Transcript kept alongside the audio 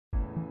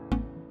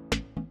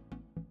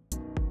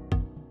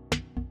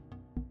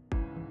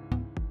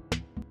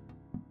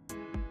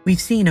We've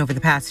seen over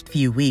the past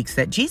few weeks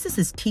that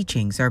Jesus'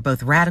 teachings are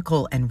both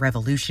radical and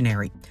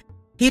revolutionary.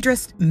 He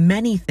addressed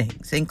many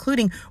things,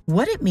 including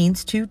what it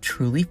means to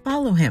truly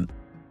follow him.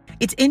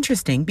 It's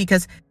interesting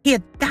because he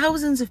had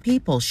thousands of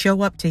people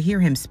show up to hear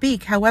him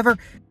speak. However,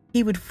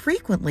 he would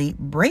frequently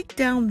break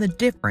down the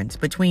difference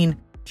between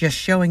just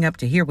showing up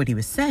to hear what he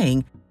was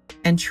saying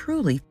and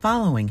truly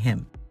following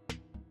him.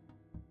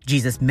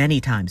 Jesus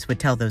many times would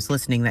tell those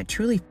listening that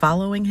truly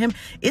following him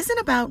isn't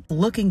about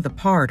looking the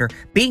part or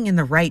being in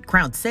the right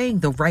crowd, saying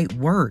the right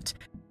words.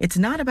 It's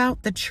not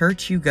about the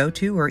church you go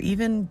to or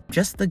even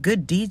just the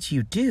good deeds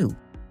you do.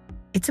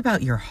 It's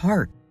about your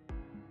heart.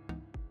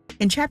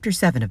 In chapter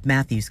 7 of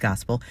Matthew's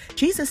Gospel,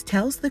 Jesus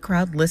tells the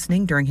crowd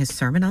listening during his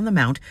Sermon on the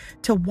Mount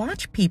to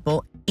watch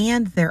people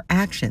and their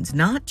actions,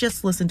 not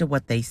just listen to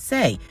what they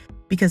say,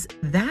 because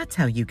that's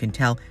how you can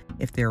tell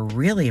if they're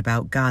really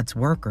about God's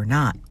work or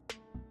not.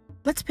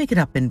 Let's pick it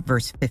up in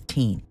verse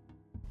 15.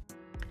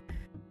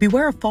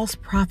 Beware of false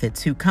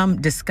prophets who come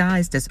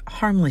disguised as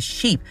harmless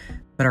sheep,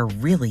 but are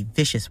really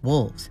vicious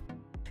wolves.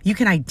 You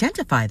can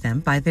identify them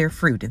by their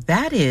fruit,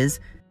 that is,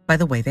 by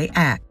the way they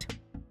act.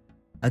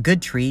 A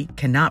good tree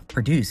cannot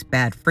produce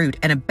bad fruit,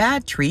 and a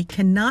bad tree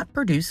cannot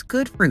produce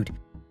good fruit.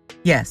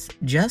 Yes,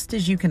 just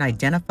as you can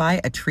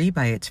identify a tree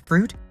by its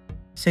fruit,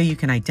 so you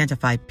can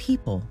identify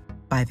people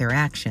by their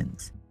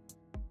actions.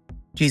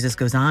 Jesus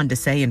goes on to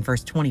say in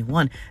verse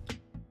 21,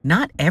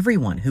 "Not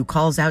everyone who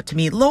calls out to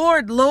me,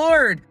 'Lord,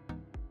 Lord,'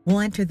 will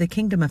enter the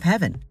kingdom of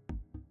heaven.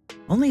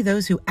 Only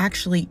those who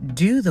actually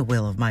do the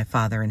will of my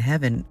Father in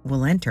heaven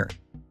will enter.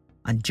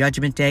 On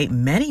Judgment Day,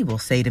 many will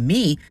say to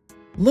me,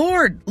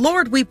 'Lord,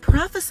 Lord, we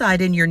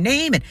prophesied in your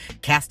name and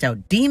cast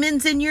out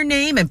demons in your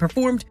name and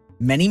performed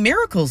many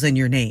miracles in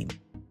your name.'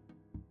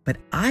 But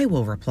I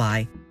will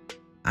reply,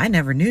 'I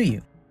never knew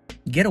you.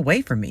 Get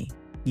away from me,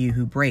 you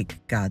who break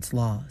God's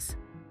laws.'"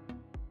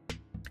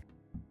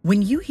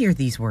 When you hear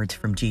these words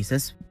from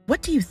Jesus,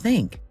 what do you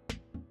think?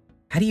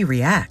 How do you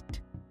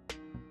react?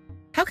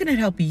 How can it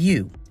help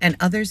you and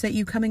others that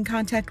you come in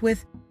contact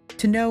with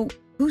to know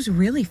who's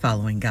really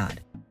following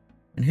God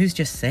and who's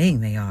just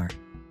saying they are?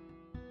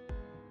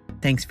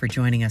 Thanks for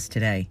joining us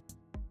today.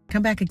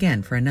 Come back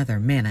again for another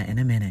Manna in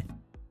a Minute.